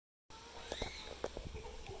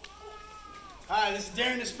Hi, this is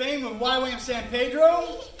Darren to Spain with YWAM San Pedro.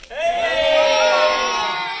 Hey!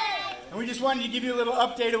 And we just wanted to give you a little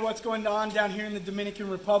update of what's going on down here in the Dominican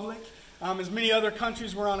Republic. As many other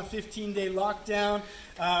countries, we're on a 15-day lockdown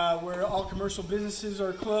where all commercial businesses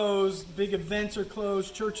are closed, big events are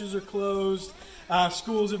closed, churches are closed,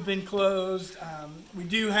 schools have been closed. We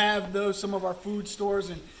do have, though, some of our food stores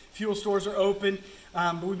and fuel stores are open,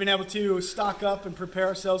 but we've been able to stock up and prepare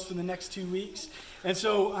ourselves for the next 2 weeks. And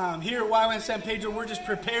so here at YWAM San Pedro, we're just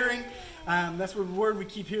preparing. That's what the word we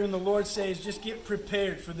keep hearing the Lord say is just get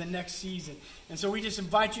prepared for the next season. And so we just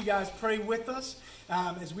invite you guys, pray with us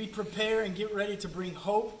as we prepare and get ready to bring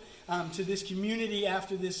hope to this community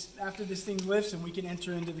after this thing lifts and we can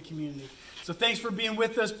enter into the community. So thanks for being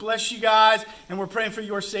with us. Bless you guys. And we're praying for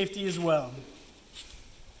your safety as well.